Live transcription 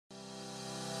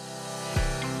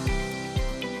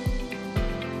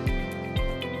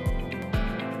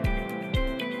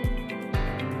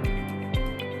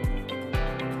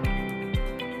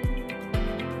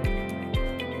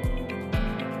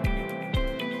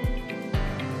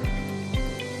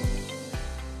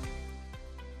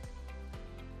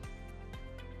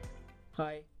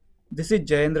This is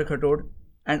Jayendra Khatod,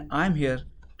 and I'm here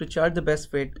to chart the best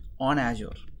fit on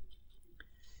Azure.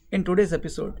 In today's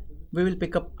episode, we will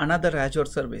pick up another Azure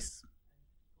service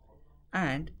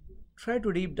and try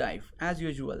to deep dive, as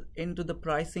usual, into the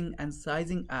pricing and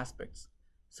sizing aspects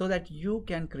so that you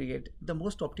can create the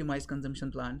most optimized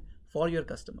consumption plan for your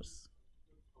customers.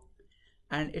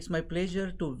 And it's my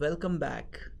pleasure to welcome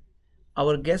back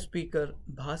our guest speaker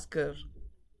Bhaskar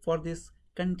for this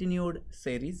continued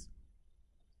series.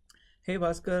 Hey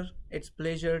Bhaskar, it's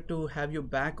pleasure to have you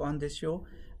back on this show.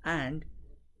 And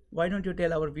why don't you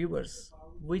tell our viewers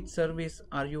which service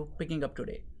are you picking up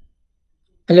today?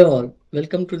 Hello all,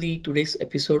 welcome to the today's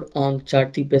episode on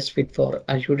chart the best fit for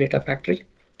Azure Data Factory.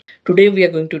 Today we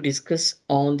are going to discuss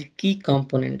on the key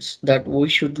components that we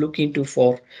should look into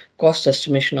for cost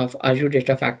estimation of Azure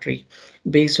Data Factory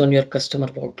based on your customer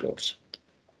workloads.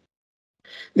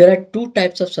 There are two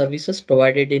types of services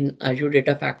provided in Azure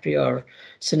Data Factory or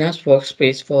Synapse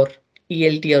Workspace for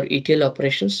ELT or ETL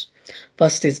operations.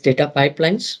 First is data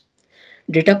pipelines.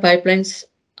 Data pipelines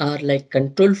are like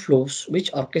control flows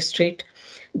which orchestrate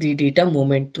the data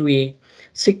movement through a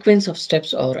sequence of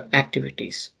steps or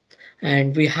activities.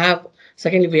 And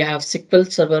secondly, we have SQL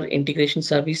Server integration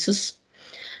services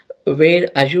where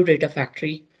Azure Data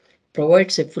Factory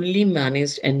provides a fully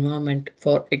managed environment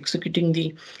for executing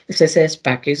the SSIS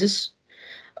packages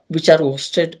which are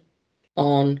hosted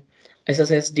on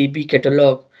SSIS DB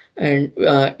catalog and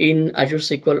in Azure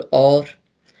SQL or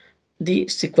the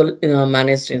SQL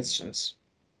managed instance.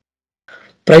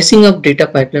 Pricing of data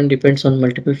pipeline depends on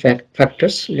multiple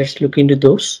factors. Let's look into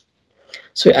those.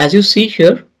 So as you see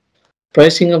here,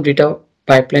 pricing of data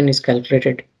pipeline is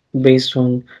calculated based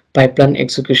on pipeline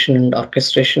execution and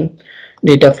orchestration,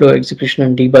 data flow execution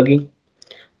and debugging,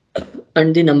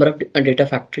 and the number of data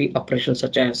factory operations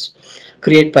such as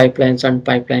create pipelines and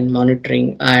pipeline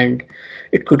monitoring, and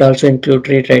it could also include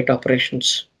read write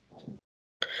operations.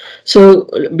 So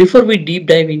before we deep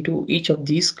dive into each of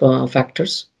these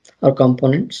factors or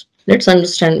components, let's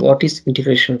understand what is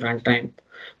integration runtime.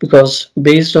 Because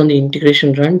based on the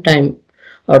integration runtime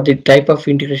or the type of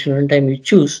integration runtime you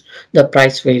choose, the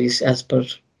price varies as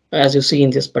you see in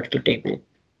this particular table.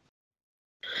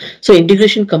 So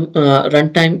integration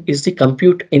runtime is the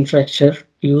compute infrastructure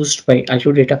used by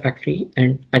Azure Data Factory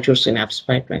and Azure Synapse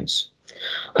pipelines.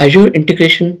 Azure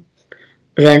integration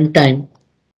runtime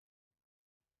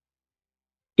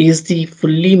is the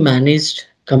fully managed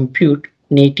compute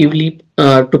to natively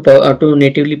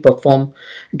perform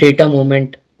data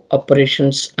movement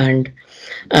operations and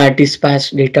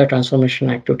dispatch data transformation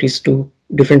activities to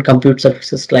different compute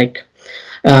services like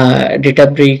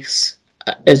Databricks,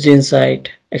 SD Insight,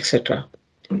 etc.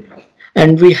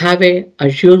 And we have a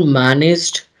Azure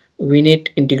managed VNet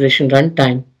integration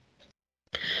runtime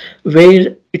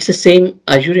where it's the same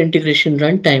Azure integration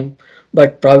runtime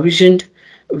but provisioned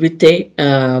with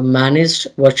a managed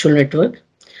virtual network,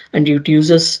 and it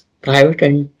uses private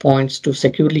endpoints to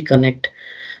securely connect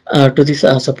to these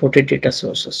supported data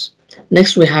sources.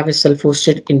 Next, we have a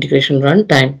self-hosted integration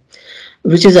runtime,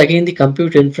 which is again the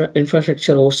compute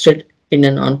infrastructure hosted in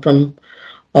an on-prem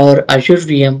or Azure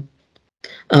VM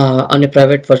on a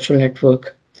private virtual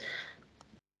network,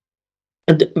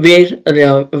 and where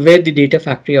the data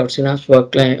factory or Synapse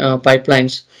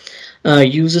pipelines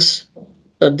uses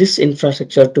this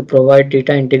infrastructure to provide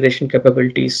data integration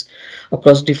capabilities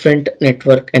across different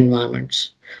network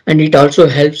environments. And it also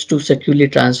helps to securely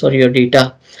transfer your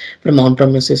data from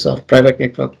on-premises or private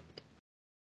network.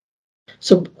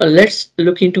 So let's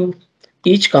look into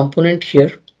each component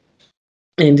here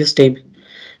in this table.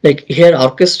 Like here,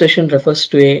 orchestration refers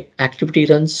to a activity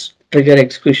runs, trigger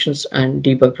executions, and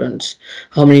debug runs.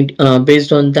 How many?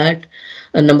 Based on that,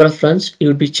 a number of runs you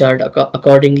would be charged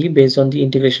accordingly based on the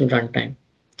integration runtime.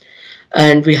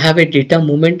 And we have a data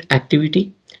movement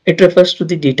activity. It refers to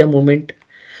the data movement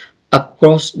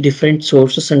across different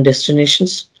sources and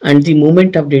destinations, and the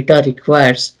movement of data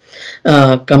requires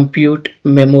compute,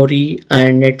 memory,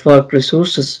 and network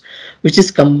resources, which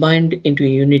is combined into a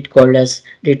unit called as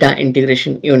data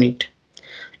integration unit.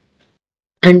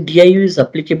 And DIU is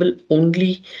applicable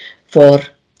only for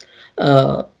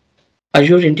uh,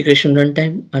 Azure integration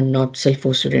runtime and not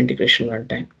self-hosted integration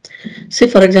runtime. Say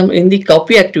for example, in the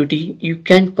copy activity, you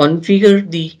can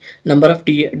configure the number of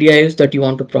DIUs that you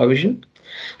want to provision,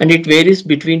 and it varies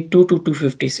between 2 to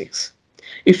 256.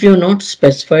 If you are not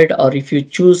specified or if you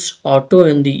choose auto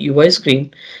in the UI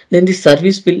screen, then the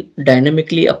service will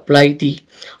dynamically apply the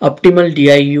optimal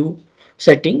DIU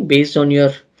setting based on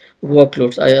your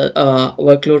workloads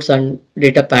and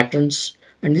data patterns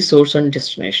and the source and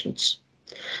destinations.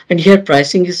 And here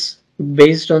pricing is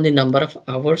based on the number of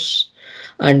hours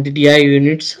and the DI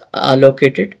units are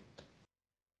located.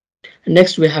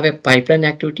 Next, we have a pipeline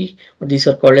activity. These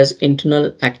are called as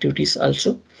internal activities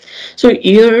also. So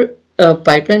here,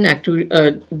 pipeline activity,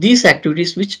 these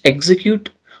activities which execute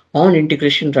on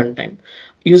integration runtime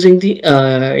using the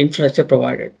infrastructure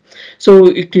provided. So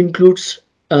it includes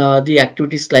the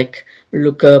activities like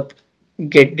lookup,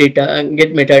 get data,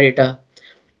 get metadata,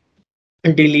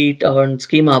 delete or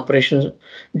schema operations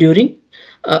during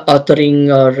authoring,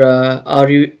 or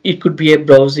it could be a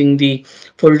browsing the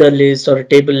folder list or a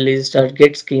table list or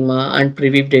get schema and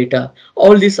preview data.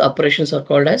 All these operations are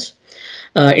called as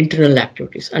internal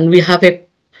activities. And we have a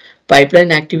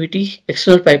pipeline activity,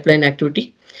 external pipeline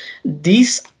activity.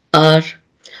 These are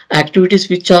activities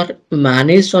which are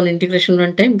managed on integration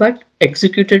runtime but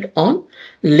executed on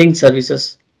link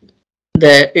services.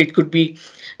 It could be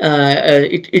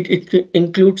it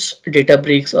includes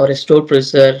Databricks or a store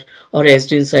processor or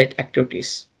SD Insight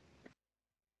activities.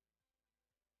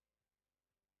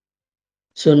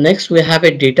 So next we have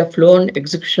a data flow and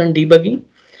execution debugging.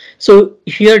 So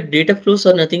here data flows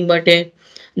are nothing but a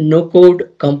no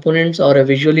code components or a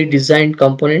visually designed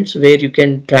components where you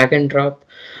can drag and drop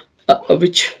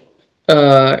which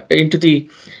into the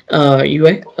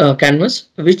UI canvas,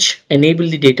 which enable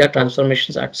the data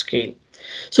transformations at scale.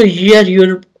 So here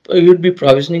you'll be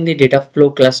provisioning the data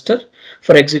flow cluster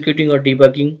for executing or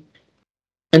debugging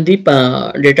and the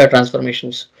data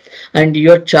transformations, and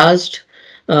you're charged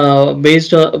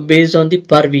based on the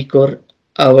per week or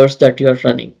hours that you are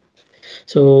running.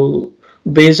 So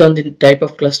based on the type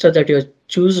of cluster that you are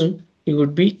chosen, you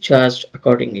would be charged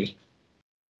accordingly.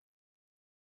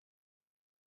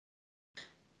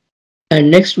 And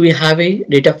next we have a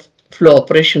data flow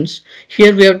operations.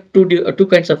 Here we have two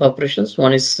kinds of operations.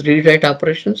 One is read write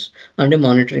operations and a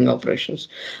monitoring operations.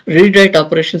 Read write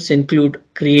operations include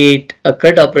create a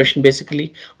CRUD operation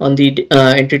basically on the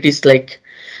entities like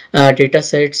data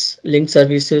sets, link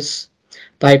services,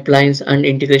 pipelines, and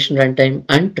integration runtime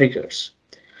and triggers.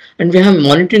 And we have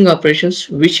monitoring operations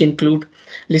which include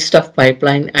list of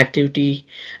pipeline activity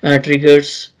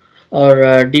triggers or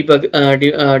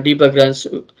debug runs.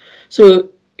 So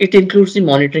it includes the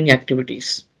monitoring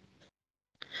activities.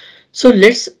 So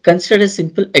let's consider a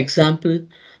simple example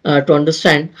to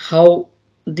understand how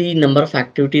the number of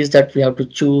activities that we have to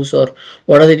choose, or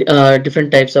what are the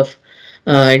different types of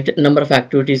number of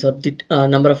activities, or the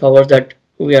number of hours that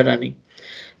we are running.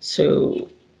 So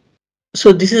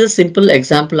this is a simple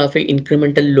example of a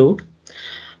incremental load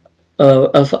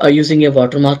of using a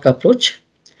watermark approach,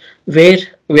 where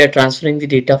we are transferring the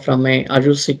data from a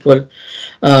Azure SQL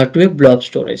to a blob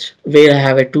storage, where I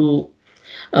have a two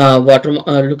water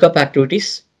lookup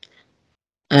activities,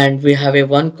 and we have a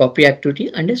one copy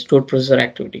activity and a stored procedure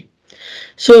activity.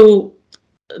 So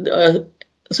uh,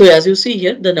 as you see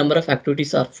here, the number of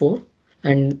activities are 4,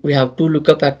 and we have two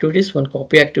lookup activities, one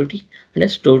copy activity and a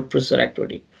stored procedure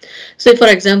activity. Say for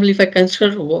example, if I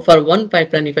consider for one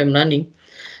pipeline, if I'm running,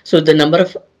 so the number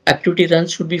of activity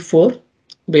runs should be 4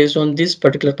 based on this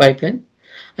particular pipeline,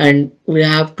 and we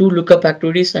have two lookup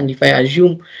activities, and if I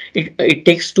assume it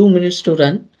takes 2 minutes to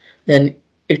run, then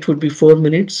it would be 4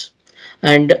 minutes.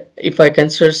 And if I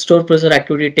consider store processor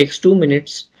activity, it takes 2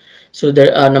 minutes, so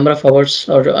the number of hours,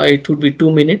 or it would be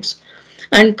 2 minutes.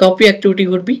 And copy activity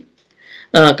would be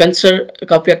consider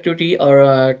copy activity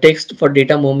or text for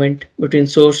data movement between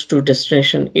source to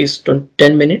destination is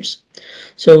 10 minutes.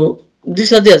 So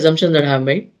these are the assumptions that I have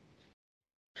made.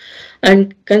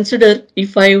 And consider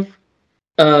if I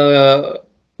uh,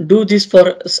 do this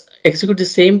for execute the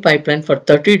same pipeline for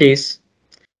 30 days,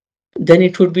 then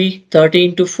it would be 30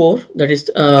 into 4, that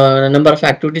is number of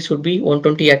activities would be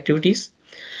 120 activities,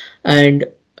 and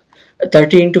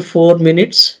 30 into 4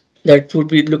 minutes, that would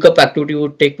be lookup activity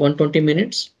would take 120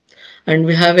 minutes. And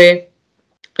we have a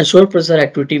short processor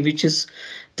activity which is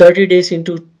 30 days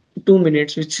into 2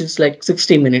 minutes, which is like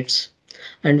 60 minutes.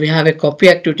 And we have a copy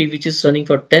activity which is running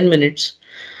for 10 minutes,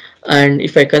 and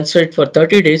if I consider it for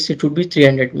 30 days, it would be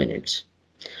 300 minutes.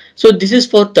 So this is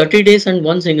for 30 days and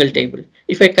one single table.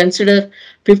 If I consider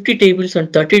 50 tables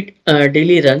and 30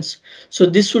 daily runs, so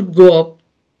this would go up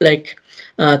like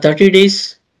 30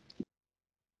 days,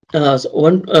 so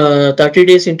 30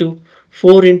 days into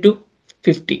 4 into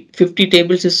 50. 50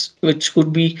 tables is which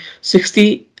could be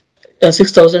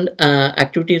 6,000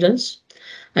 activity runs,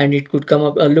 and it could come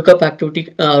up lookup activity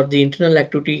or the internal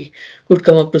activity could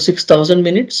come up to 6,000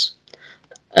 minutes,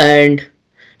 and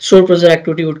store processor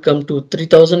activity would come to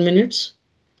 3,000 minutes,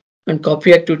 and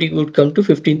copy activity would come to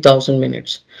 15,000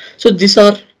 minutes. So these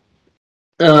are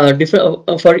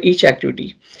different for each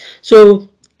activity. So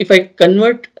if I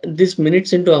convert these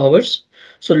minutes into hours,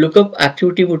 so lookup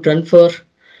activity would run for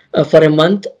For a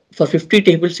month, for 50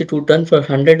 tables, it would run for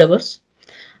 100 hours.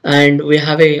 And we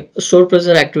have a store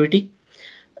processor activity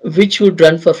which would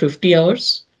run for 50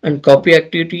 hours, and copy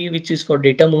activity which is for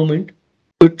data movement,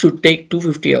 it should take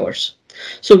 250 hours.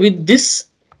 So with this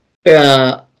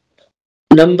uh,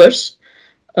 numbers,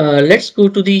 let's go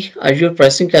to the Azure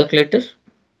pricing calculator.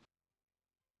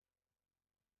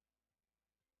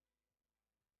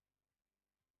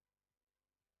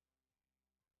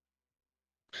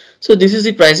 So this is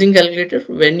the pricing calculator.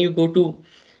 When you go to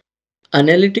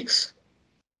analytics,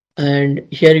 and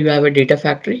here you have a data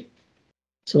factory.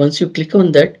 So once you click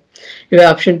on that, you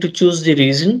have option to choose the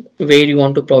region where you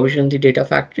want to provision the data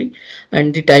factory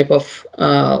and the type of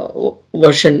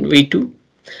version v2.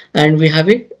 And we have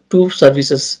a two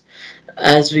services.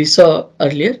 As we saw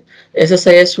earlier,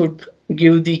 SSIS would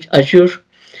give the Azure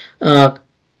uh,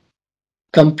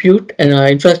 compute and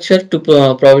infrastructure to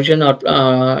provision or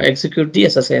execute the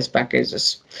SSIS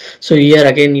packages. So here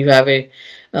again you have a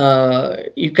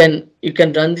you can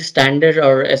run the standard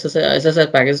or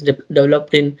SSIS package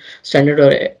developed in standard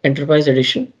or enterprise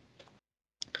edition,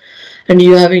 and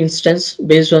you have an instance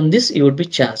based on this you would be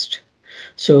charged.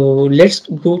 So let's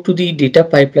go to the data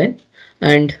pipeline,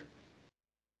 and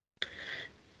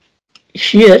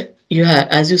here you have,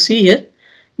 as you see here,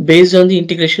 based on the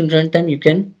integration runtime, you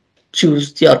can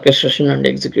choose the orchestration and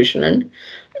execution and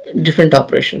different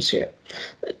operations here.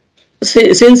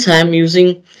 Since I'm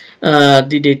using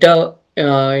the data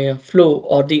flow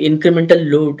or the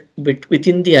incremental load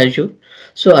within the Azure,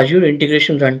 so Azure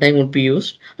integration runtime would be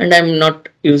used, and I'm not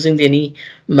using any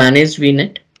managed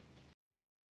VNet.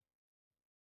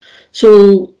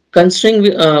 So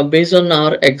considering based on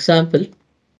our example,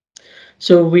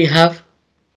 so we have,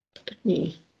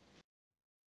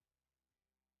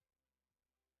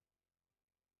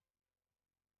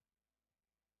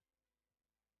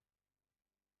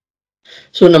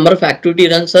 so number of activity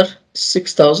runs are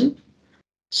 6,000.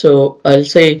 So I'll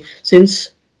say,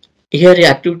 since here the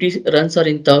activity runs are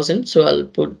in 1,000, so I'll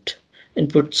put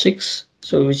input 6,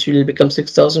 so which will become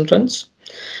 6,000 runs.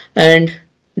 And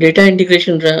data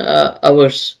integration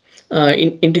hours,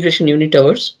 integration unit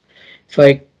hours, if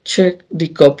I check the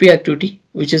copy activity,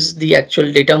 which is the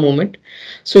actual data movement,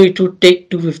 so it would take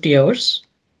 250 hours.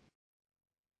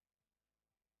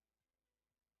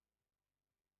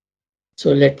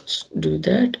 So let's do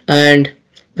that. And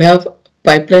we have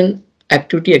pipeline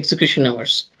activity execution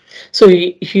hours. So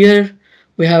here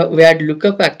we had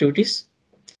lookup activities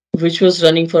which was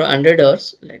running for 100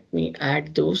 hours. Let me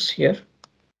add those here.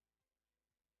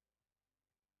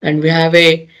 And we have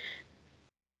a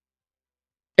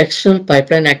external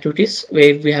pipeline activities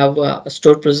where we have a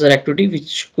store processor activity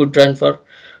which could run for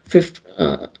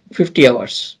 50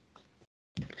 hours.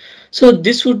 So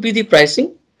this would be the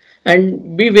pricing,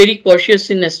 and be very cautious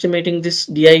in estimating this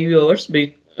DIU hours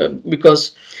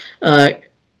because uh,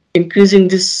 increasing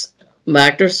this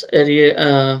matters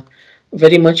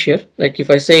very much here. Like if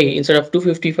I say instead of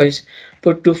 250, if I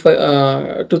put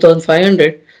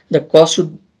 2,500, the cost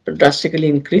would drastically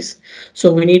increase.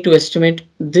 So we need to estimate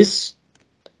this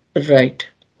right.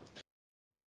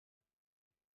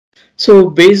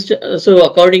 So so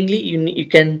accordingly, you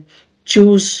can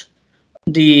choose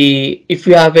the, if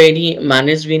you have any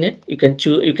managed VNet, you can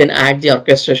choose, you can add the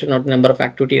orchestration or the number of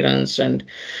activity runs and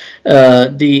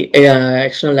the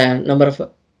external number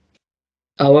of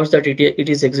hours that it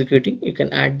is executing. You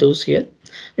can add those here,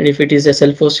 and if it is a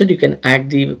self-hosted, you can add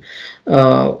the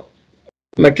uh,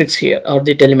 metrics here or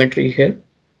the telemetry here.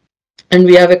 And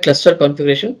we have a cluster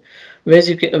configuration where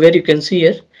you can see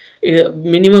here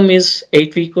minimum is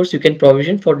 8 vCores you can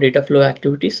provision for data flow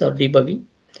activities or debugging,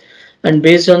 and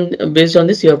based on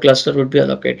this your cluster would be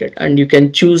allocated, and you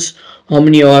can choose how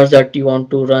many hours that you want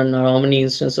to run or how many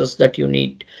instances that you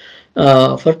need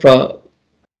for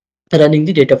running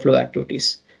the data flow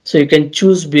activities. So you can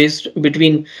choose based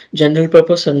between general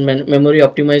purpose and memory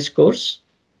optimized cores.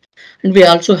 And we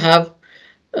also have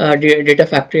data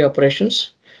factory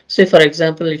operations. Say for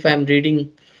example, if I'm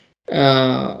reading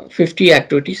 50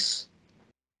 activities,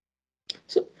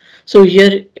 so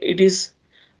here it is,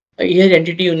 here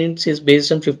entity units is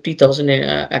based on 50,000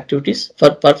 activities.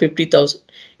 For per 50,000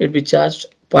 it will be charged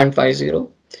 0.50.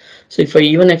 So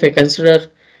if I consider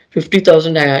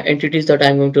 50,000 entities that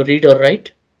I'm going to read or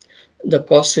write, the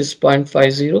cost is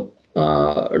 0.50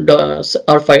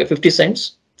 or 50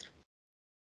 cents.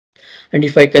 And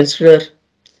if I consider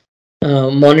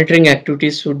monitoring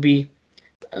activities would be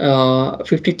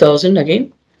 50,000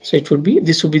 again, so it would be,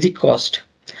 this would be the cost.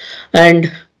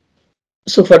 And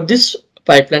so for this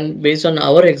pipeline, based on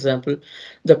our example,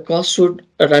 the cost would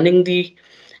running the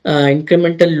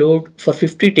incremental load for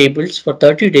 50 tables for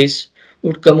 30 days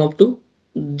would come up to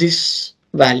this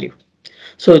value.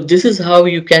 So this is how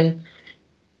you can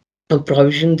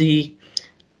provision the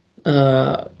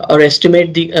or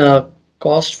estimate the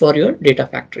cost for your data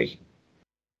factory.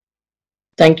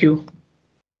 Thank you.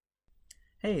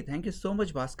 Hey, thank you so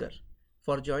much, Bhaskar,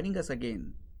 for joining us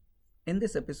again in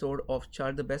this episode of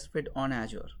Chart the Best Fit on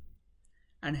Azure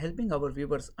and helping our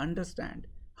viewers understand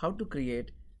how to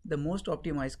create the most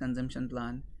optimized consumption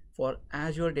plan for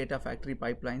Azure Data Factory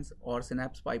pipelines or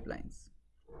Synapse pipelines.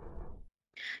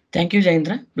 Thank you,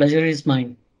 Jaindra. Pleasure is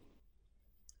mine.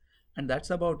 And that's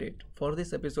about it for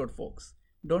this episode, folks.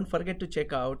 Don't forget to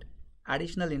check out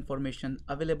additional information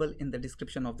available in the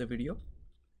description of the video.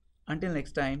 Until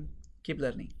next time, keep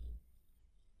learning.